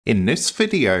In this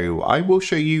video, I will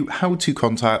show you how to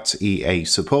contact EA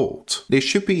support. This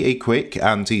should be a quick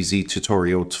and easy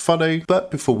tutorial to follow, but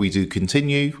before we do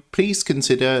continue, please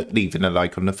consider leaving a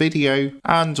like on the video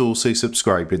and also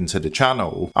subscribing to the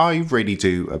channel. I really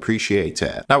do appreciate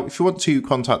it. Now, if you want to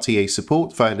contact EA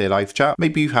support via their live chat,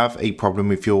 maybe you have a problem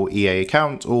with your EA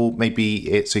account, or maybe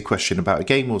it's a question about a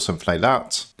game or something like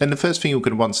that, then the first thing you're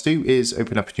going to want to do is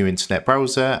open up a new internet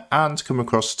browser and come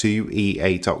across to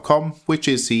ea.com, which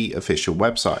is the official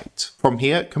website. From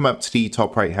here, come up to the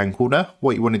top right hand corner.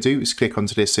 What you want to do is click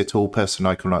onto this little person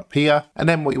icon up here, and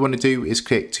then what you want to do is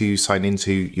click to sign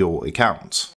into your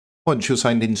account. Once you're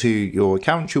signed into your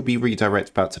account, you'll be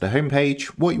redirected back to the home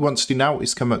page. What you want to do now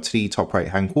is come up to the top right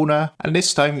hand corner, and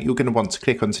this time you're going to want to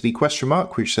click onto the question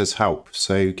mark which says help.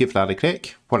 So give that a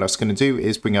click. What that's going to do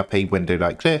is bring up a window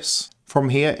like this. From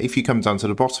here, if you come down to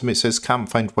the bottom, it says can't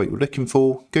find what you're looking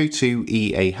for, go to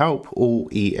EA Help or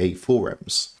EA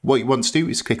Forums. What you want to do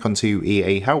is click onto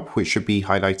EA Help, which should be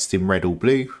highlighted in red or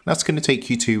blue. That's going to take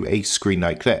you to a screen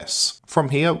like this. From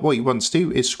here, what you want to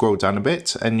do is scroll down a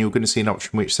bit and you're going to see an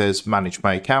option which says Manage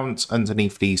My Account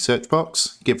underneath the search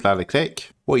box. Give that a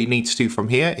click. What you need to do from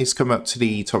here is come up to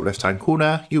the top left hand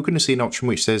corner. You're going to see an option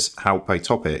which says Help by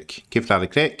Topic. Give that a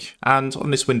click, and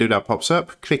on this window that pops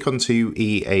up, click onto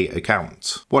EA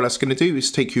Account. What that's going to do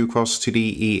is take you across to the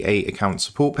EA Account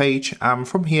support page, and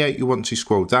from here you want to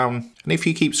scroll down, and if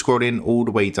you keep scrolling all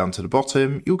the way down to the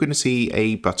bottom, you're going to see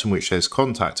a button which says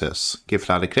Contact Us. Give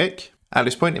that a click. At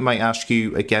this point, it might ask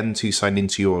you again to sign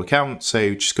into your account,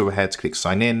 so just go ahead, click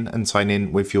sign in and sign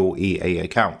in with your EA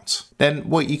account. Then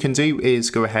what you can do is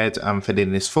go ahead and fill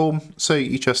in this form. So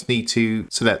you just need to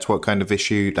select what kind of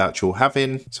issue that you're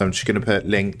having. So I'm just going to put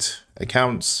linked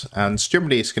accounts, and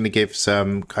generally it's going to give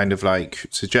some kind of like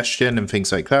suggestion and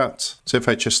things like that. So if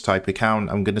I just type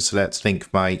account, I'm going to select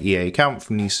link my EA account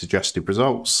from these suggested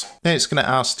results. Then it's going to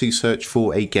ask to search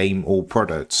for a game or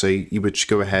product. So you would just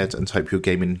go ahead and type your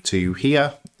game into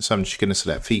here. So I'm just going to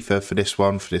select FIFA for this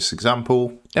one, for this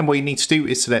example. Then what you need to do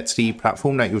is select the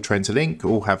platform that you're trying to link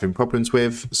or having problems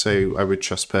with. So I would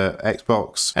just put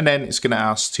Xbox, and then it's going to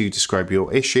ask to describe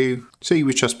your issue. So you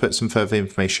would just put some further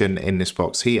information in this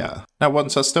box here. Now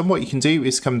once that's done, what you can do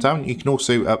is come down. You can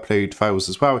also upload files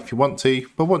as well if you want to,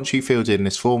 but once you filled in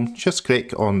this form, just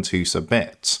click on to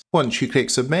submit. Once you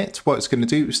click submit, what it's going to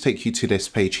do is take you to this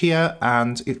page here,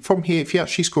 and from here, if you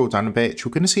actually scroll down a bit,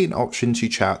 you're going to see an option to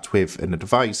chat with an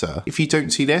advisor. If you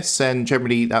don't see this, then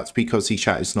generally that's because the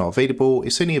chat is not available.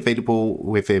 It's only available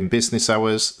within business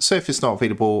hours. So if it's not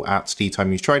available at the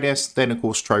time you try this, then of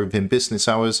course try within business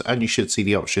hours and you should see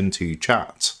the option to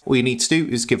chat. All you need to do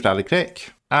is give that a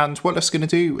click. And what that's going to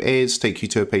do is take you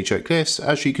to a page like this.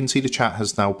 As you can see, the chat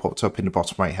has now popped up in the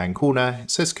bottom right hand corner. It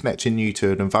says connecting you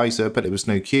to an advisor, but it was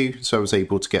no queue, so I was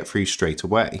able to get through straight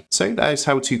away. So that is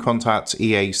how to contact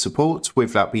EA support.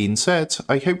 With that being said,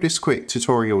 I hope this quick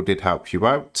tutorial did help you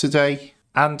out today.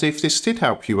 And if this did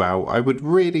help you out, I would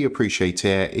really appreciate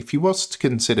it if you was to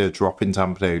consider dropping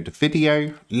down below the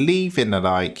video, leaving a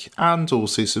like, and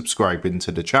also subscribing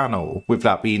to the channel. With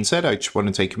that being said, I just want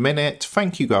to take a minute.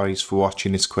 Thank you guys for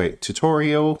watching this quick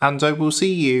tutorial, and I will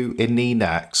see you in the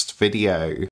next video.